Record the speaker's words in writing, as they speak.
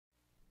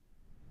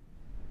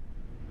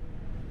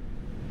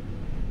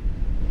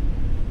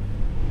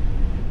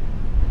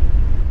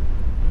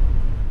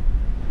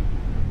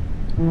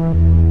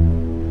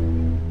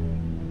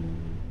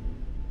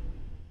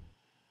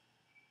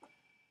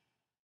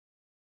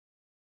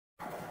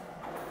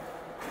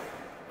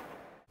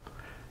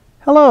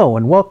Hello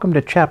and welcome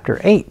to Chapter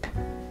 8.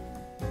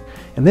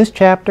 In this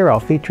chapter I'll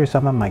feature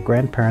some of my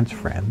grandparents'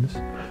 friends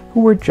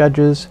who were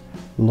judges,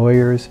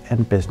 lawyers,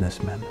 and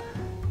businessmen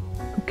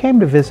who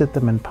came to visit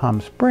them in Palm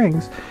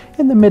Springs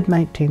in the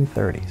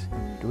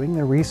mid-1930s. Doing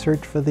the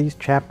research for these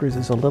chapters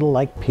is a little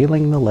like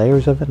peeling the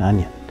layers of an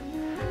onion.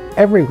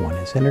 Everyone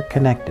is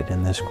interconnected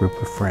in this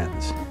group of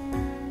friends.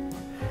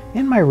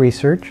 In my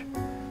research,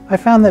 I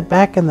found that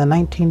back in the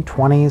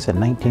 1920s and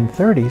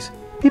 1930s,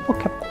 people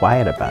kept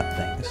quiet about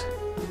things.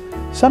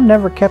 Some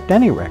never kept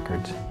any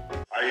records.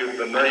 Are you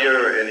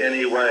familiar in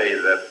any way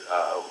that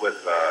with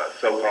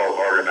so-called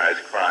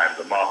organized crime,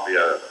 the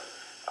mafia,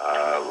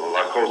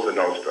 La Cosa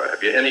Nostra?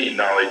 Have you any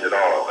knowledge at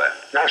all of that?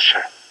 No,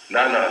 sir.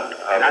 None of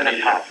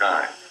any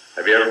kind.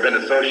 Have you ever been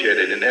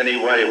associated in any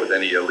way with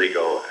any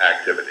illegal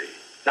activity?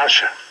 No,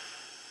 sir.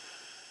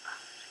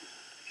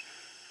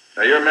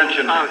 Now you're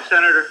mentioning...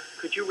 Senator,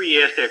 could you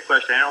re-ask that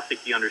question? I don't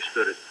think you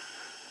understood it.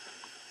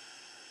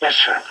 Yes,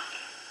 sir.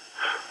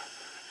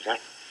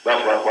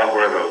 What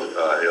were those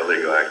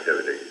illegal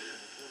activities?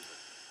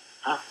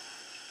 Huh?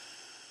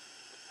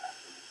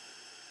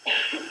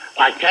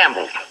 I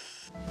gambled.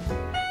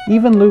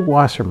 Even Lou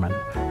Wasserman,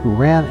 who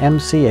ran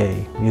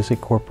MCA, Music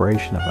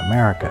Corporation of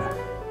America,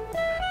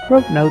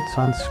 wrote notes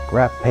on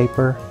scrap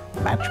paper,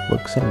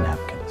 matchbooks, and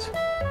napkins.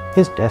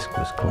 His desk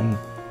was clean.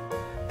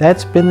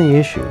 That's been the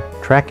issue,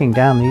 tracking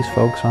down these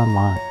folks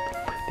online.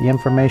 The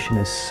information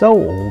is so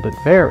old it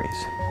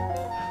varies.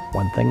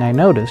 One thing I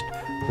noticed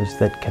was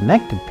that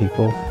connected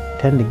people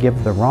tend to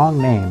give the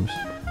wrong names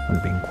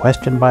when being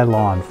questioned by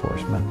law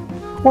enforcement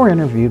or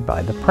interviewed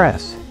by the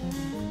press,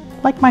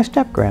 like my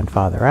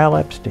step-grandfather, Al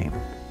Epstein.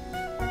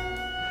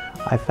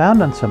 I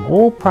found on some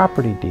old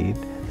property deed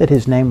that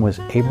his name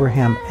was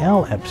Abraham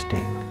L.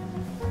 Epstein.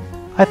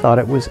 I thought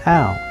it was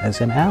Al,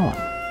 as in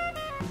Alan.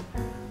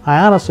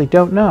 I honestly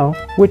don't know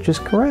which is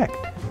correct,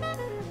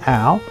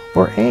 Al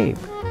or Abe.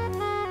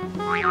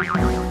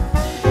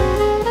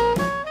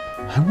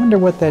 I wonder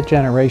what that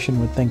generation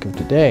would think of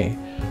today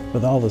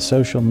with all the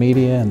social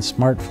media and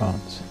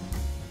smartphones.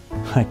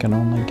 I can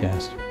only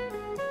guess.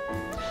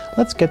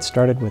 Let's get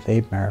started with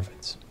Abe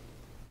Marovitz.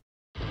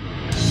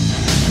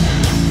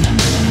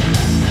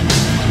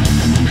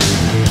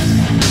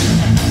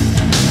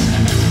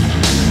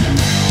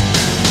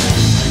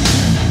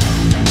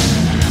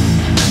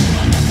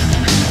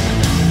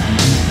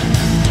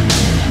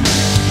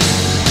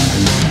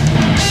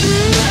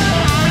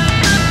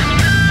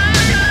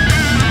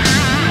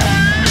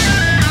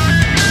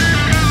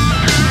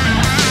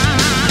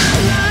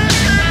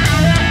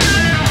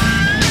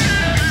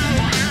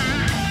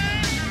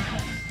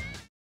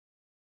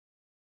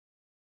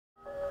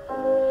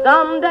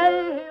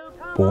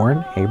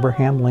 Born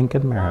Abraham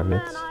Lincoln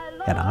Marovitz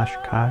in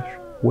Oshkosh,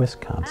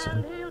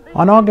 Wisconsin,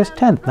 on August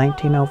 10,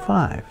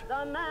 1905,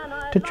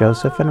 to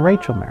Joseph and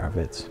Rachel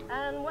Marovitz.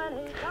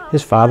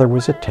 His father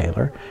was a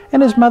tailor,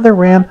 and his mother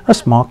ran a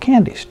small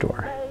candy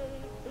store.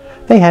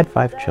 They had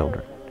 5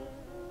 children.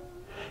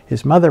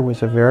 His mother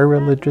was a very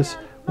religious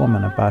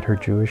woman about her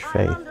Jewish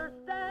faith.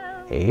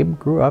 Abe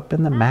grew up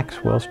in the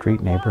Maxwell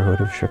Street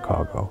neighborhood of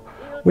Chicago,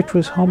 which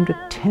was home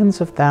to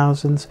tens of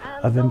thousands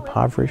of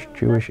impoverished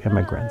Jewish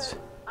immigrants.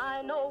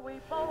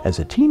 As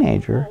a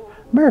teenager,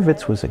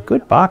 Marovitz was a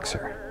good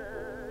boxer.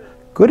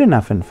 Good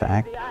enough, in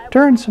fact, to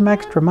earn some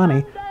extra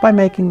money by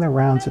making the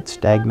rounds at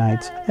stag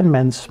nights and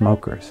men's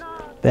smokers,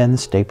 then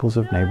staples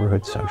of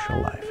neighborhood social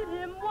life.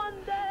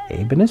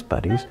 Abe and his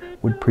buddies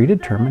would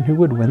predetermine who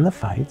would win the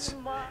fights,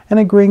 and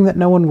agreeing that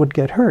no one would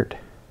get hurt.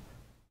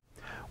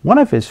 One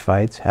of his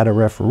fights had a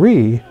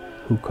referee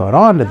who caught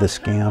on to the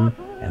scam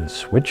and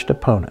switched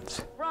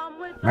opponents.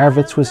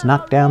 Marovitz was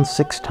knocked down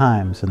 6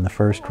 times in the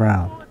first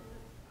round.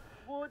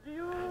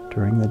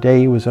 During the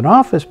day he was an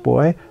office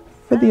boy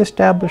for the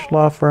established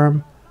law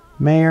firm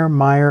Mayer,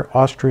 Meyer,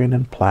 Austrian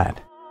and Platt.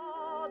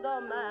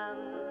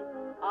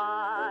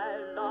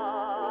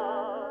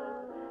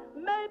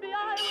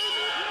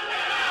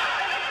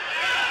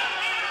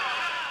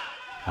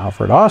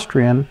 Alfred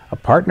Austrian, a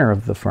partner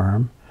of the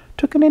firm,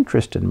 took an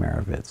interest in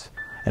Marovitz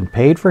and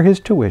paid for his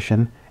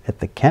tuition at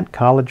the Kent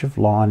College of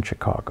Law in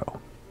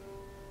Chicago.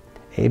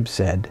 Abe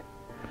said,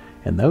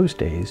 "In those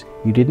days,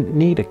 you didn't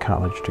need a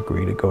college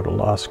degree to go to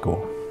law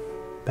school.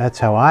 That's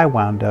how I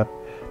wound up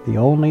the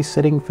only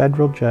sitting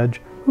federal judge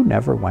who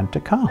never went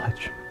to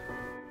college."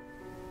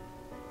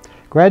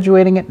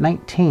 Graduating at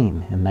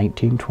 19 in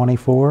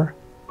 1924,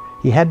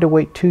 he had to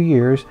wait 2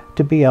 years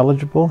to be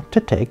eligible to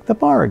take the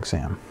bar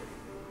exam.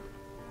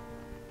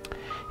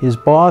 His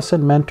boss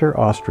and mentor,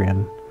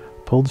 Austrian,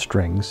 pulled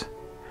strings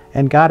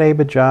and got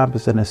Abe a job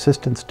as an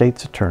assistant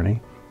state's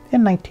attorney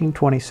in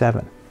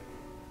 1927.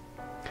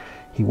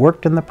 He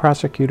worked in the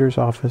prosecutor's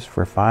office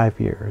for 5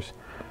 years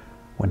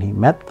when he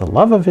met the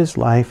love of his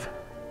life,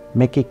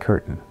 Mickey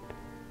Curtin,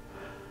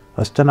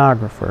 a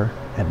stenographer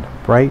and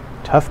a bright,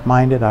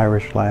 tough-minded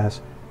Irish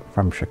lass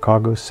from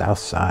Chicago's South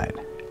Side.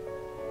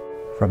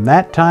 From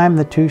that time,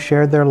 the two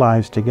shared their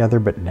lives together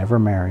but never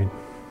married.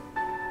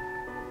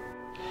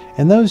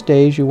 In those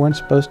days, you weren't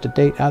supposed to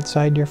date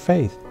outside your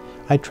faith.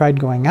 I tried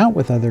going out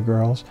with other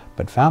girls,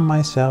 but found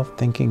myself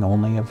thinking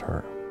only of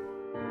her.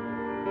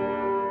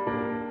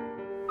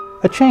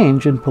 A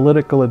change in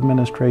political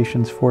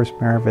administrations forced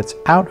Marovitz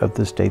out of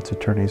the state's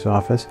attorney's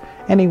office,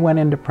 and he went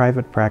into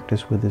private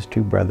practice with his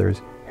two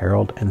brothers,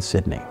 Harold and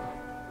Sidney.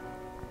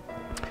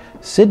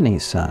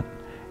 Sidney's son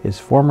is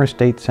former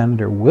state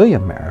senator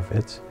William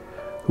Marovitz,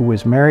 who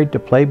was married to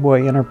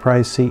Playboy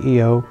Enterprise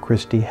CEO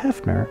Christy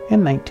Hefner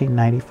in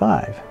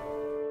 1995.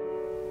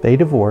 They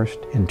divorced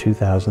in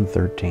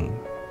 2013.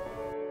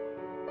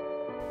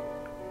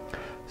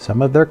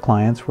 Some of their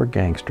clients were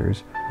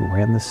gangsters who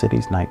ran the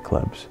city's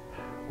nightclubs,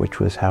 which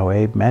was how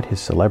Abe met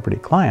his celebrity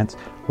clients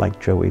like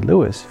Joey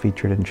Lewis,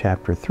 featured in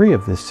Chapter 3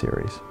 of this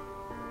series.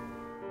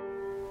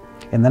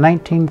 In the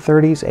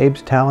 1930s,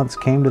 Abe's talents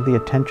came to the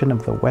attention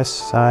of the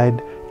West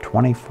Side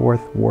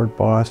 24th Ward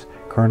boss,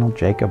 Colonel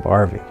Jacob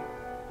Arvey,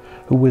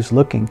 who was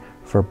looking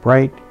for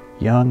bright,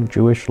 young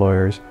Jewish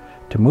lawyers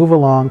to move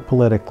along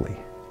politically.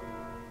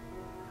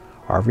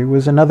 Arvey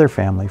was another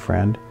family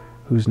friend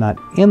who's not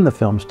in the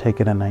films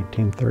taken in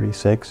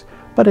 1936,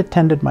 but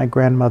attended my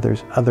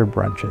grandmother's other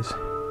brunches.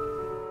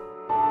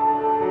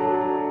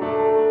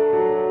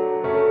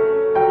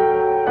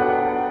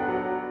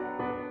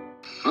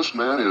 This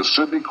man is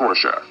Sidney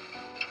Korshak.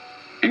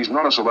 He's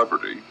not a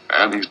celebrity,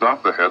 and he's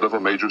not the head of a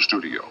major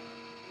studio.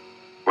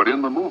 But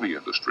in the movie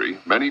industry,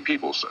 many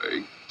people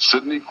say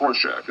Sidney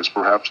Korshak is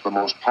perhaps the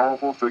most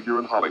powerful figure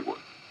in Hollywood,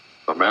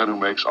 the man who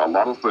makes a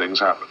lot of things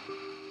happen.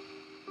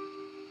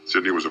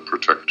 Sidney was a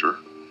protector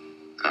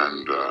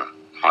and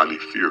highly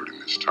feared in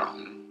this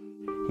town.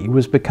 He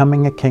was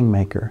becoming a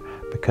kingmaker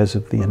because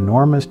of the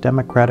enormous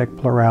democratic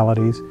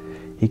pluralities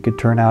he could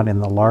turn out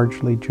in the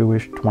largely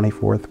Jewish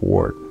 24th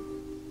Ward.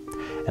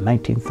 In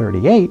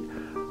 1938,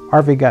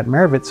 Arvey got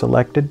Marovitz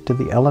elected to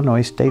the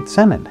Illinois State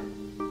Senate,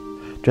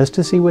 just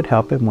as he would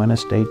help him win a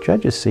state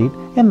judge's seat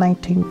in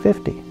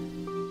 1950.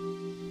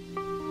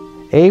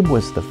 Abe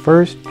was the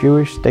first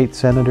Jewish state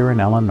senator in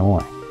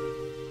Illinois.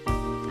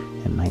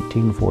 In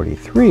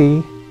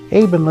 1943,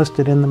 Abe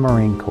enlisted in the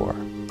Marine Corps,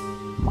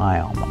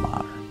 my alma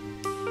mater.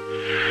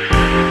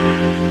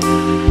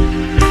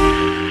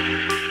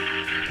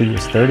 He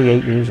was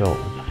 38 years old.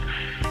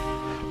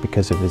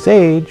 Because of his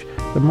age,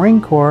 the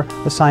Marine Corps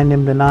assigned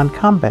him to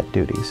non-combat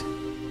duties.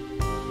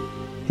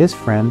 His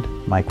friend,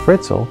 Mike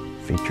Fritzl,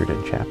 featured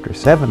in Chapter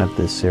 7 of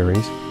this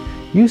series,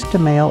 used to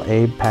mail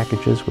Abe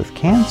packages with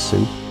canned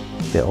soup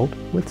filled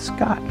with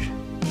scotch.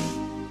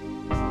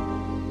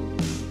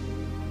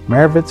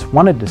 Marovitz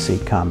wanted to see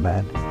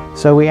combat,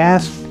 so he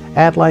asked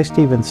Adlai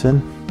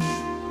Stevenson,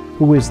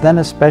 who was then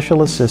a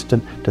special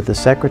assistant to the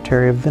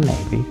Secretary of the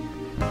Navy,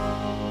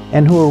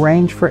 and who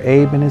arranged for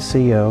Abe and his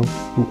CO,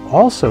 who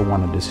also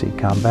wanted to see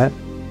combat,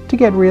 to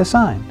get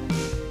reassigned.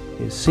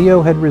 His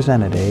CO had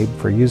resented Abe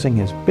for using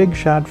his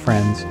big-shot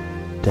friends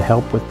to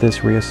help with this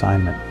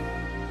reassignment.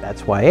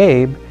 That's why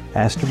Abe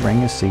asked to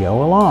bring his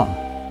CO along.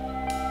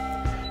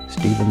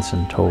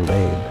 Stevenson told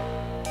Abe,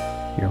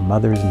 "Your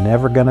mother's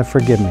never gonna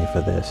forgive me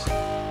for this."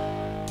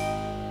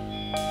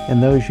 In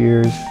those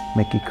years,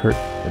 Mickey Kurt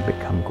had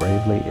become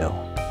gravely ill.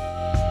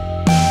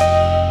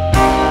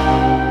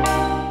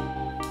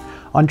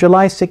 On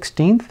July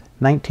 16,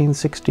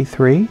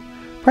 1963,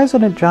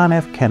 President John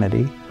F.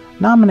 Kennedy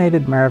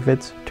nominated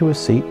Marovitz to a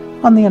seat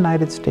on the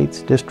United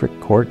States District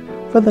Court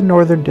for the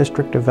Northern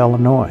District of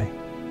Illinois,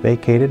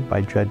 vacated by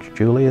Judge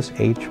Julius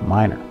H.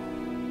 Minor.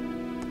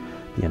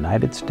 The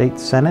United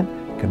States Senate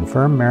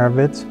confirmed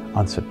Marovitz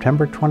on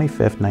September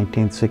 25,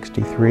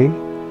 1963,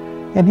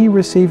 and he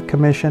received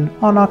commission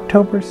on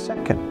October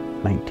 2,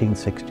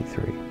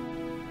 1963.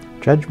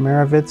 Judge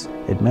Marovitz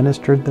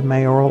administered the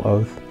mayoral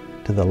oath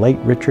to the late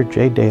Richard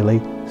J. Daley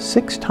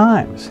 6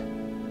 times,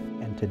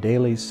 and to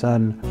Daley's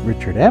son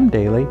Richard M.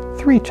 Daley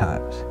 3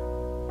 times.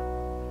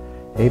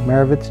 Abe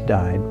Marovitz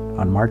died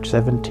on March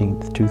 17,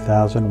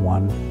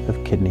 2001,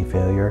 of kidney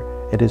failure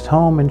at his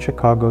home in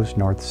Chicago's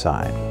North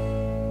Side.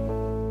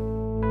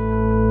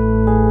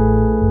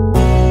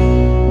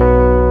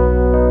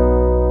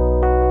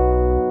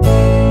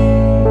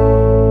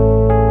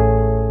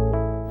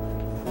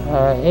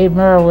 Abe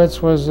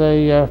Marovitz was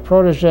a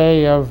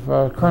protege of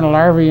Colonel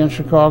Arvey in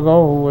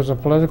Chicago, who was a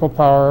political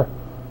power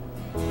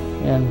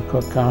in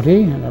Cook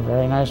County and a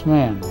very nice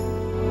man.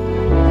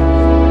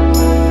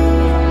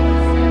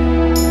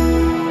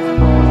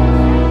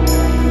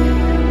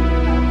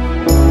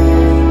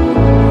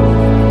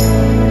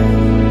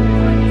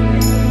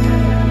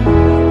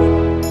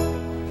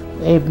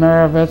 Abe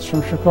Marovitz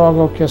from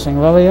Chicago, kissing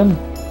Lillian.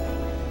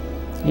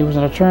 He was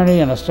an attorney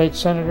and a state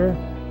senator.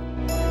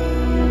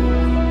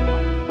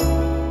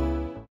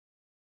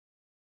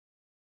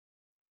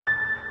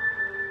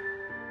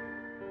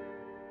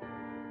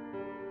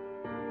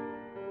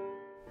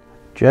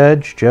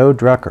 Judge Joe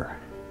Drucker.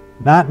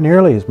 Not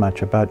nearly as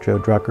much about Joe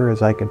Drucker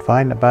as I could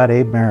find about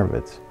Abe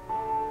Marovitz.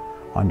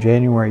 On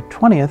January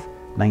 20th,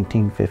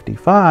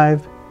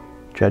 1955,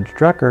 Judge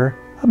Drucker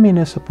a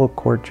municipal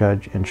court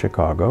judge in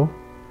Chicago,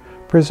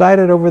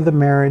 presided over the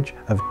marriage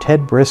of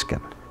Ted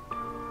Briskin,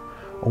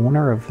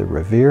 owner of the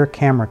Revere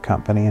Camera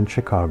Company in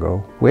Chicago,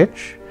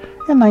 which,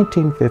 in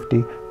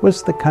 1950,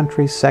 was the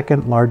country's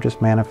second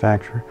largest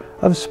manufacturer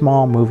of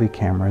small movie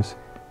cameras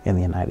in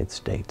the United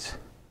States.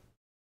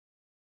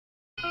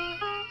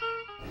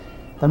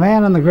 The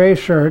man in the gray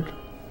shirt,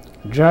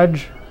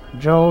 Judge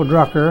Joe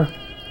Drucker,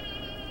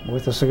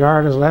 with a cigar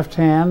in his left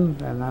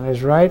hand, and on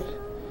his right,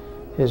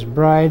 his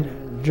bride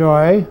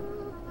Joy,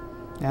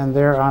 and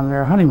they're on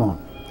their honeymoon.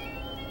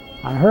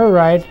 On her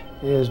right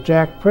is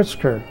Jack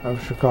Pritzker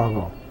of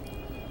Chicago.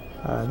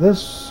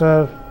 This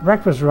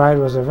breakfast ride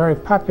was a very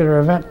popular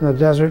event in the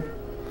desert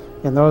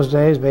in those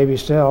days, maybe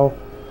still.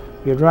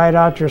 You'd ride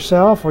out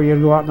yourself or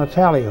you'd go out in a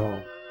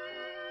tally-ho.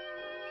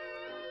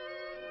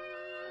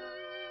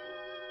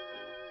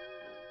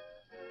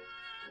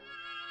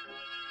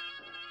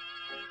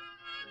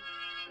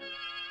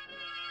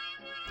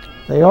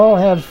 They all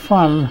had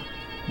fun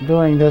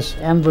doing this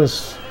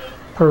endless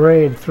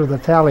parade through the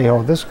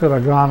tally-ho. This could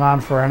have gone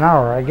on for an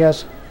hour, I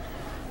guess.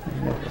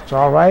 It's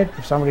all right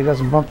if somebody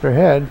doesn't bump their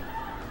head.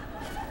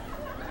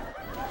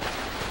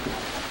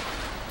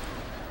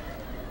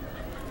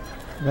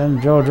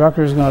 Then Joe Drucker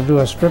is going to do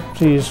a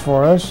striptease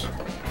for us.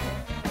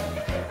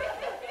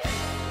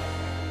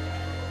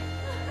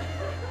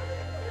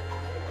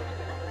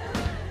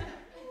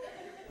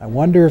 I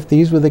wonder if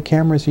these were the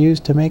cameras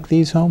used to make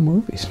these home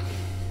movies.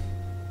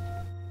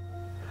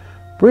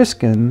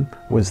 Briskin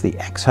was the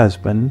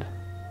ex-husband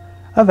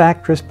of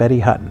actress Betty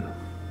Hutton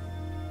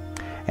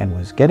and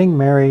was getting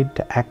married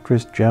to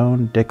actress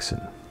Joan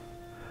Dixon,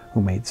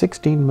 who made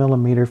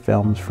 16mm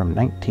films from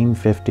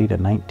 1950 to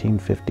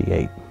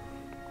 1958.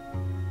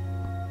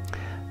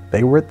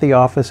 They were at the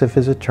office of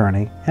his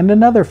attorney and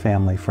another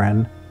family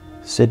friend,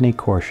 Sidney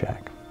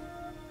Korshak.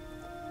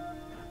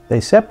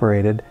 They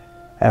separated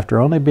after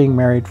only being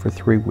married for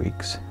 3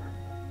 weeks.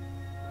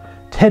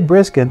 Ted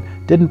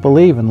Briskin didn't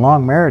believe in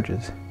long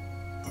marriages.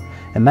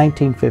 In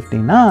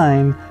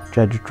 1959,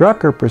 Judge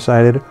Drucker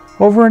presided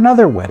over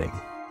another wedding,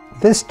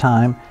 this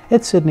time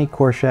at Sidney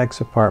Korshak's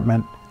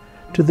apartment,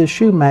 to the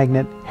shoe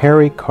magnate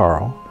Harry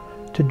Carl,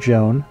 to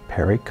Joan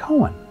Perry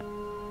Cohen,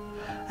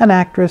 an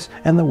actress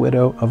and the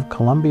widow of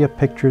Columbia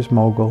Pictures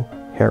mogul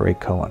Harry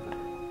Cohen.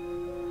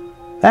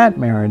 That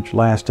marriage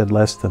lasted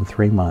less than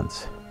 3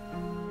 months.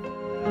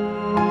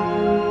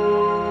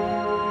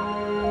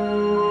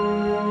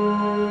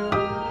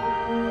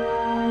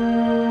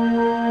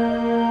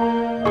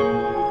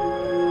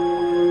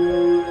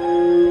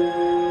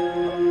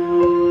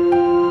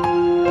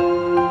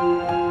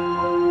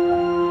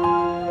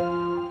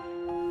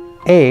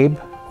 Abe,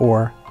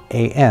 or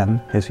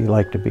A.N. as he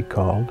liked to be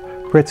called,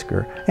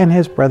 Pritzker, and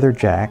his brother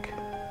Jack,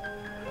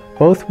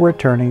 both were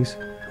attorneys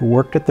who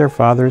worked at their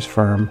father's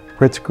firm,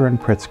 Pritzker and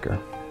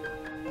Pritzker.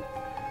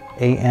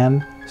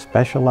 A.N.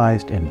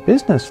 specialized in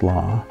business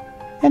law,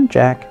 and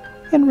Jack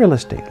in real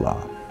estate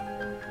law.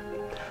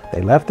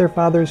 They left their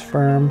father's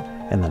firm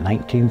in the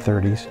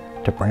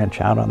 1930s to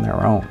branch out on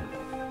their own.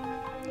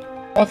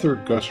 Author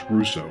Gus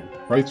Russo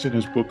writes in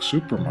his book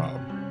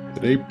Supermob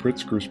that Abe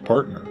Pritzker's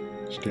partner,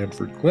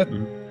 Stanford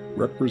Clinton,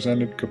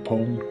 represented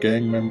Capone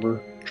gang member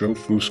Joe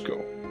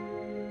Fusco,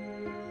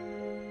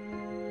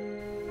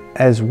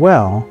 as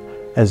well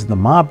as the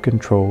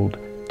mob-controlled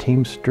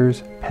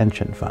Teamsters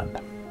Pension Fund.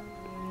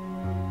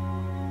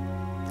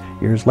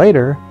 Years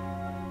later,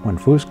 when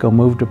Fusco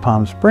moved to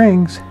Palm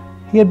Springs,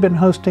 he had been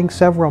hosting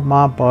several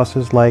mob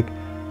bosses like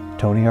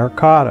Tony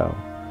Arcado,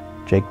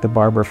 Jake the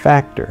Barber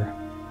Factor,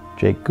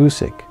 Jake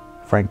Gusick,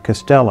 Frank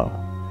Costello,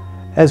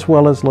 as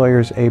well as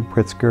lawyers Abe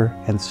Pritzker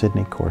and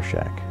Sidney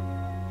Korshak.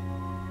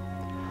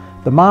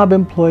 The mob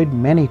employed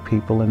many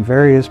people in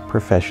various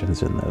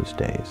professions in those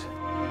days.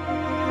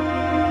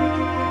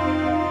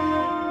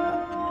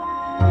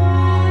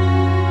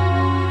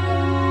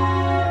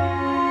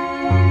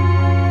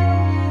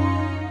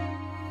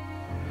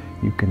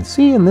 You can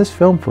see in this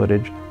film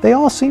footage, they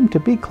all seem to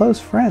be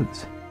close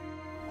friends.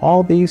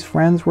 All these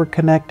friends were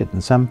connected in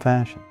some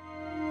fashion.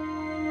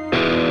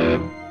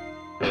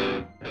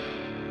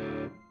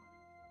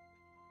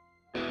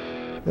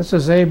 This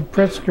is Abe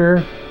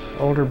Pritzker,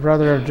 older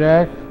brother of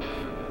Jack,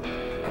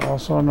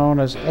 also known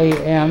as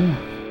A.N.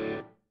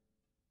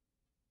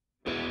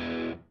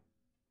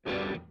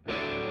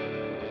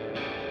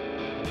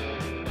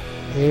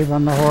 Abe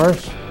on the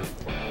horse.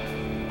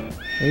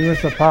 He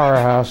was the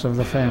powerhouse of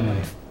the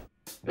family.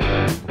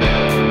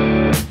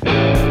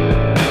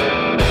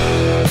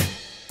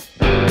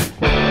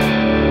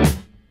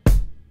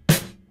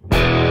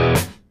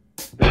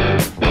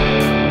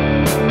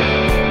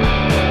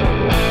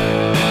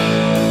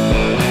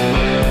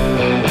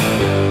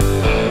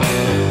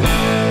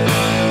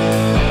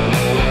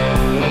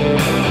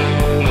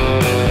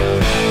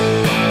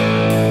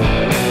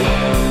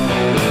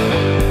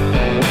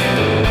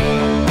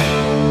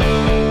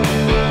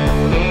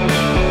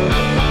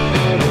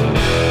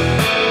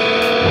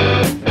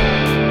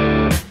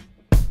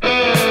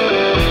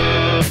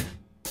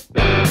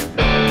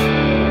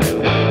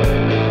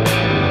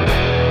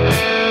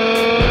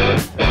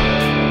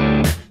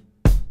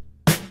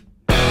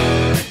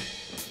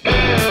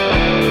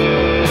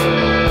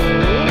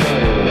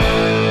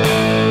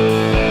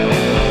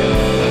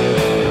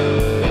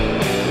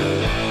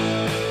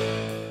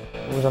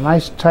 a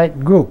nice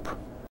tight group.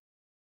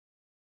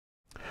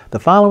 The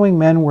following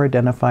men were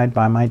identified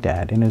by my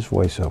dad in his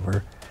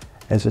voiceover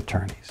as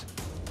attorneys.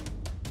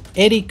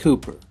 Eddie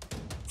Cooper.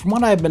 From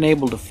what I've been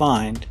able to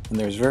find, and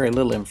there's very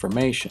little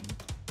information,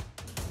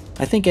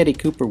 I think Eddie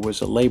Cooper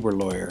was a labor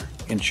lawyer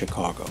in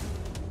Chicago.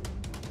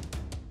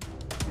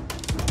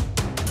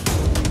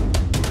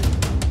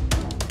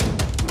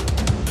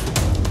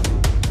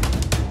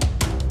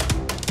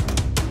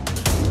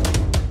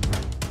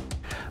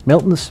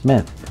 Milton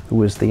Smith, who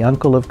was the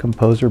uncle of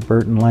composer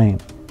Burton Lane.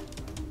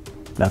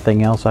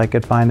 Nothing else I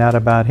could find out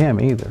about him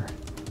either.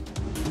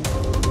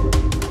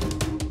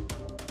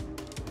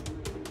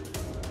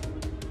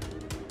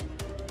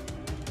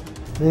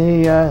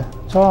 The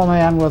tall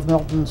man with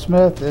Milton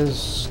Smith is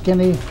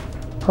Skinny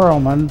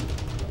Perlman,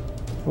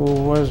 who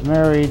was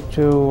married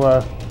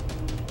to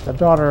the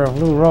daughter of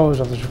Lou Rose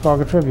of the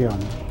Chicago Tribune,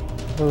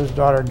 Lou's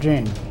daughter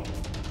Jean.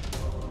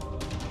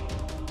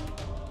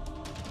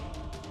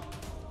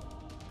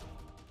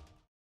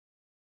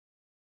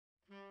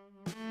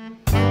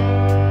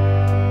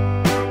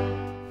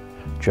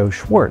 Joe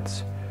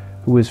Schwartz,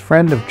 who was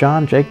friend of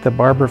John Jake the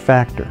Barber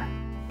Factor.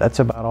 That's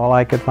about all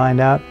I could find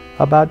out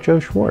about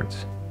Joe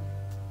Schwartz.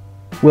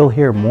 We'll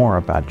hear more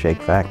about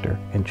Jake Factor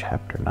in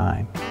Chapter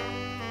 9.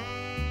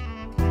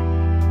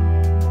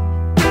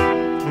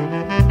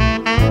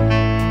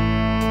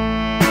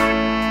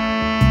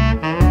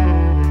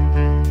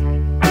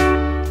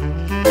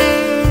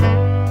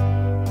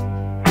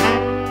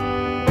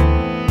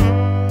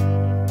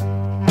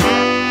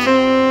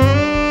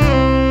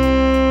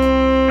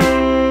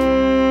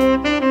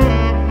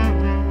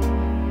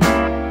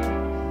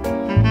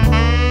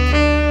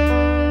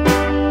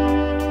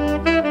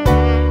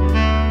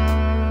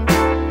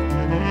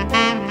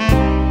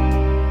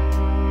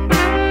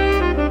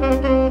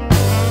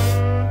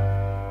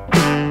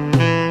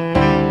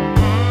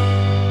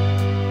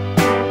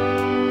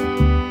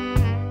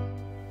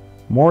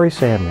 Maury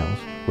Samuels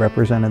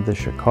represented the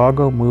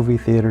Chicago movie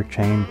theater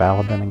chain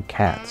Balaban and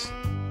Katz.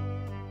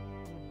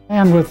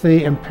 And with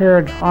the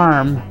impaired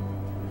arm,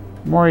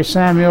 Maury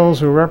Samuels,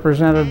 who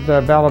represented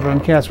Balaban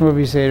and Katz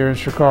movie theater in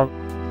Chicago.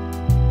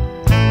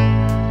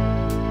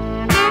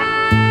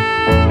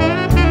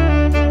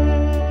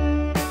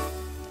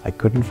 I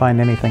couldn't find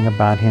anything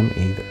about him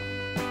either.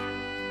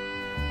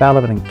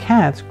 Balaban and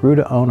Katz grew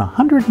to own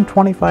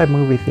 125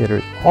 movie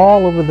theaters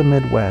all over the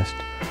Midwest,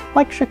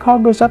 like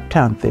Chicago's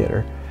Uptown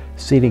Theater,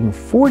 seating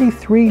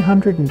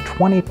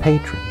 4,320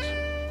 patrons.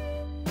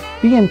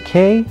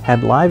 B&K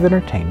had live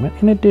entertainment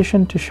in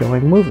addition to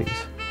showing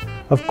movies.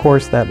 Of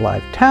course, that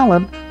live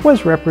talent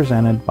was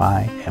represented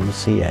by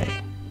MCA,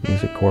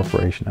 Music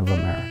Corporation of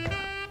America.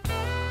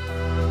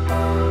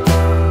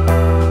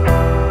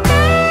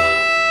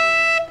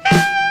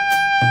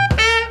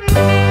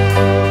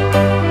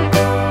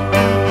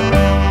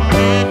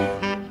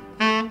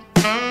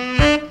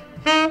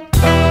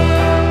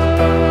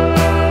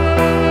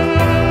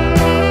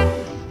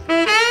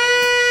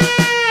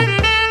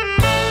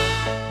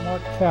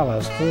 Mort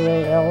Kallis,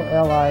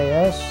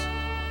 K-A-L-L-I-S.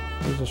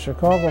 He's a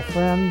Chicago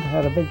friend,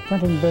 had a big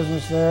printing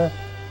business there,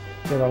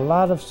 did a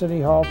lot of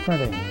City Hall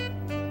printing.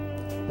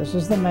 This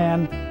is the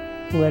man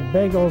who had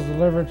bagels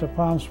delivered to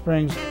Palm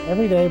Springs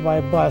every day by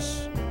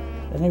bus.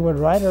 Then he would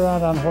ride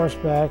around on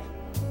horseback,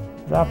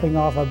 dropping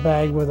off a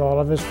bag with all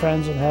of his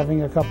friends and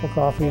having a cup of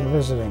coffee and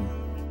visiting.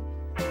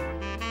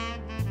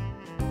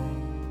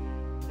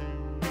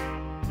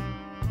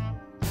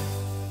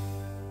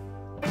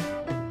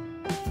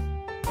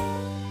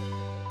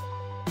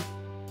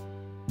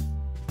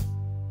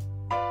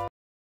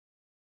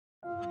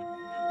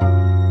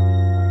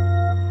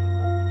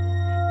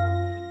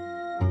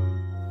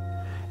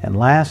 And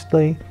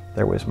lastly,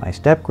 there was my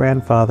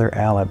step-grandfather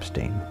Al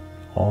Epstein,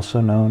 also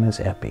known as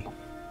Eppie.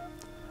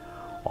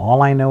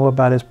 All I know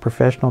about his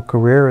professional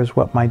career is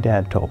what my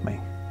dad told me.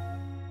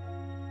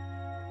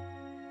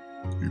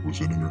 He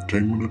was an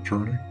entertainment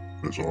attorney.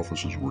 His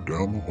offices were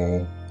down the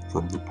hall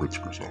from the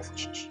Pritzker's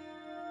offices.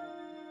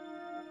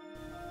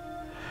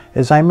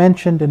 As I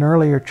mentioned in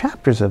earlier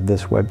chapters of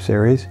this web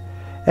series,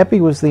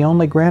 Eppie was the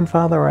only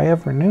grandfather I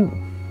ever knew.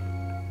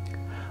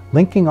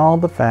 Linking all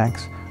the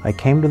facts, I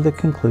came to the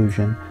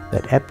conclusion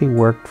that Eppie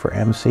worked for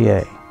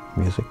MCA,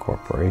 Music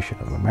Corporation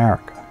of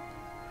America.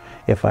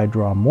 If I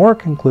draw more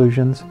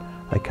conclusions,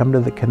 I come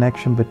to the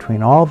connection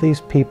between all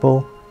these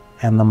people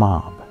and the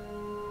mob.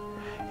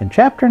 In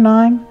Chapter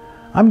 9,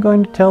 I'm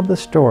going to tell the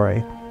story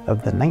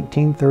of the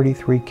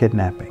 1933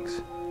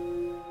 kidnappings.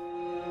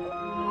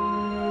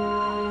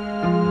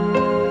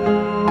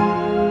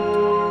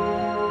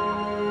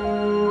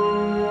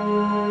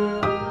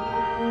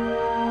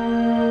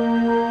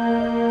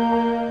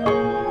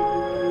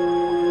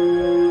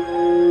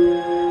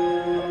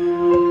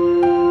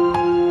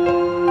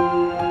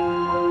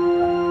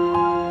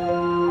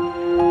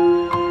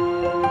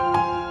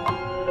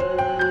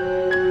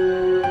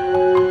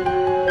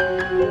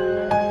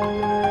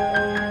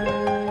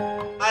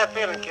 How you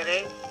feeling,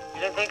 Kitty? You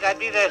didn't think I'd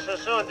be there so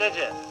soon, did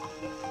you?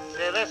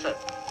 Say, listen.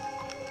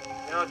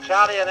 You know,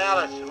 Charlie and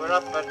Alice, we're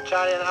up at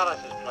Charlie and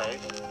Alice's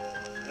place.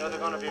 And know they're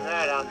going to be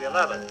married on the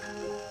 11th.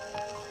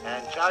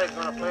 And Charlie's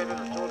going to play a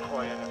little tune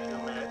for you in a few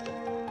minutes.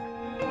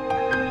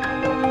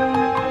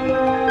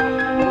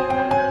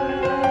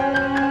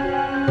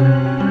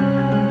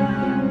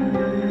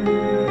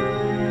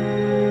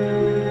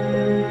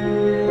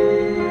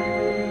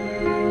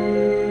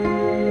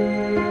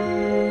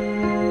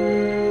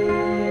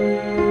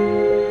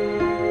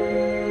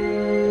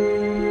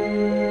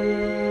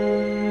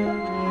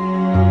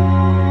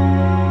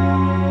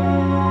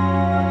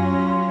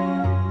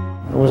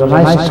 It was a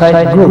nice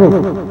tight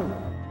group.